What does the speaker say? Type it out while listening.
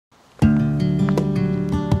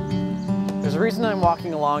The reason I'm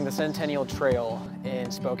walking along the Centennial Trail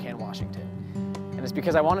in Spokane, Washington, and it's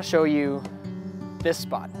because I want to show you this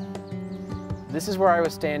spot. This is where I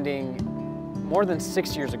was standing more than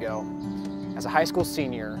 6 years ago as a high school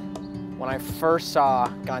senior when I first saw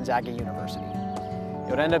Gonzaga University.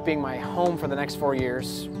 It would end up being my home for the next 4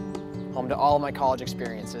 years, home to all of my college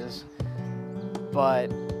experiences,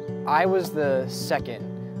 but I was the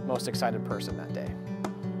second most excited person that day.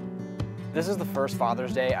 This is the first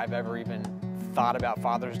Father's Day I've ever even thought about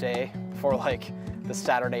Father's Day for like the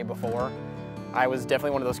Saturday before. I was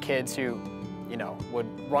definitely one of those kids who,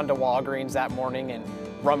 would run to Walgreens that morning and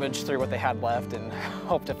rummage through what they had left and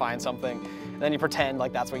hope to find something. And then you pretend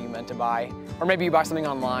like that's what you meant to buy. Or maybe you buy something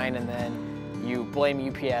online and then you blame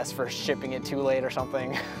UPS for shipping it too late or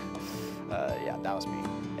something. Yeah, that was me.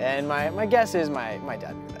 And my guess is my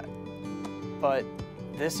dad knew that. But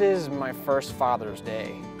this is my first Father's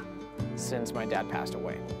Day since my dad passed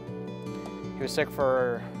away. He was sick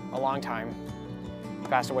for a long time. He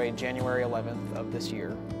passed away January 11th of this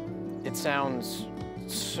year. It sounds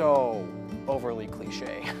so overly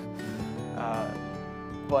cliche,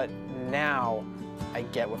 but now I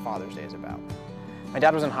get what Father's Day is about. My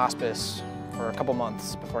dad was in hospice for a couple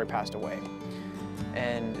months before he passed away,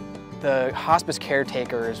 and the hospice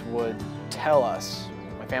caretakers would tell us,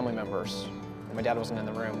 my family members, when my dad wasn't in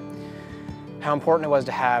the room, how important it was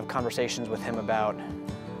to have conversations with him about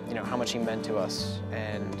how much he meant to us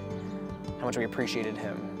and how much we appreciated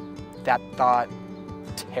him. That thought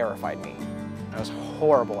terrified me. I was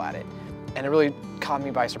horrible at it. And it really caught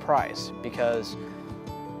me by surprise because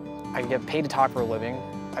I get paid to talk for a living.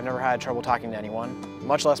 I've never had trouble talking to anyone,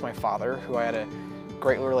 much less my father, who I had a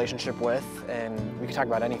great relationship with, and we could talk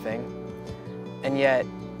about anything. And yet,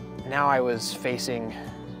 now I was facing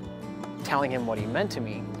telling him what he meant to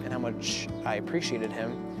me and how much I appreciated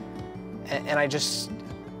him, and I just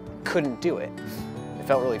couldn't do it. It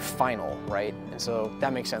felt really final, right? And so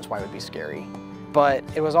that makes sense why it would be scary. But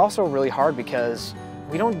it was also really hard because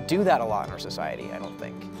we don't do that a lot in our society, I don't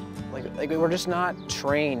think. Like we're just not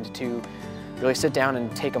trained to really sit down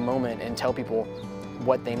and take a moment and tell people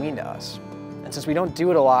what they mean to us. And since we don't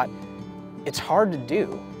do it a lot, it's hard to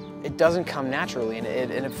do. It doesn't come naturally, and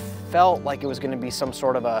it felt like it was going to be some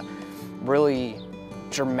sort of a really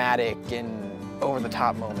dramatic and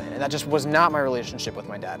over-the-top moment. And that just was not my relationship with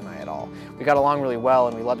my dad and I at all. We got along really well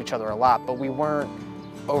and we loved each other a lot, but we weren't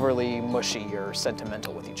overly mushy or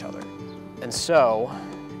sentimental with each other. And so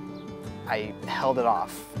I held it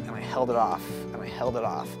off, and I held it off, and I held it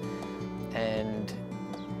off, and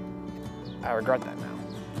I regret that now.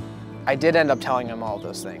 I did end up telling him all of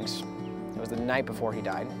those things. It was the night before he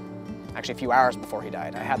died, actually a few hours before he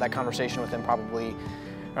died. I had that conversation with him probably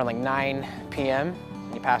around like 9 p.m.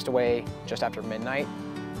 He passed away just after midnight.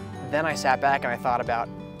 Then I sat back and I thought about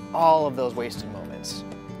all of those wasted moments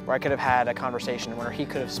where I could have had a conversation where he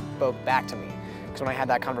could have spoke back to me. Because when I had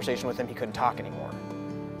that conversation with him, he couldn't talk anymore.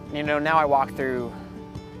 Now I walk through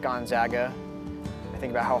Gonzaga. I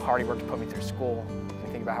think about how hard he worked to put me through school.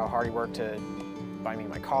 I think about how hard he worked to buy me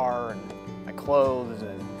my car and my clothes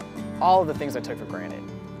and all of the things I took for granted.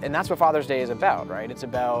 And that's what Father's Day is about, right? It's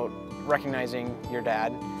about recognizing your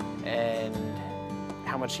dad and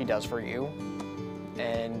how much he does for you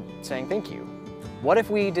and saying thank you. What if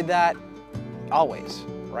we did that always,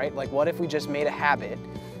 right? Like what if we just made a habit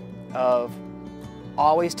of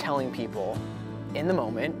always telling people in the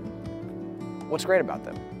moment what's great about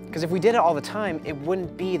them? Because if we did it all the time, it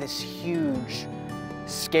wouldn't be this huge,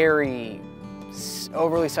 scary,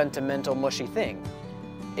 overly sentimental, mushy thing.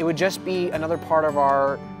 It would just be another part of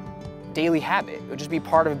our daily habit. It would just be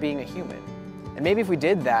part of being a human. And maybe if we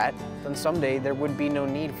did that, then someday there would be no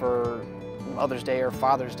need for Mother's Day or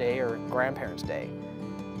Father's Day or Grandparents' Day.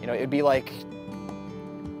 It would be like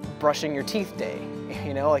brushing your teeth day.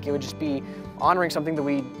 Like it would just be honoring something that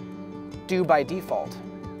we do by default.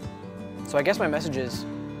 So I guess my message is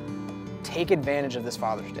take advantage of this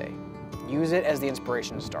Father's Day. Use it as the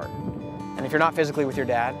inspiration to start. And if you're not physically with your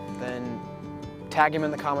dad, then tag him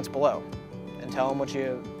in the comments below and tell him what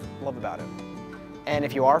you love about him. And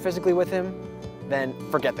if you are physically with him, then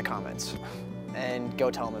forget the comments and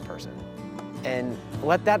go tell him in person. And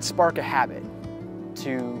let that spark a habit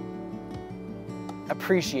to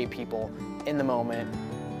appreciate people in the moment,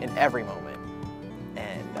 in every moment.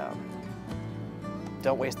 And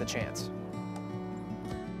don't waste the chance.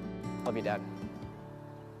 Love you, Dad.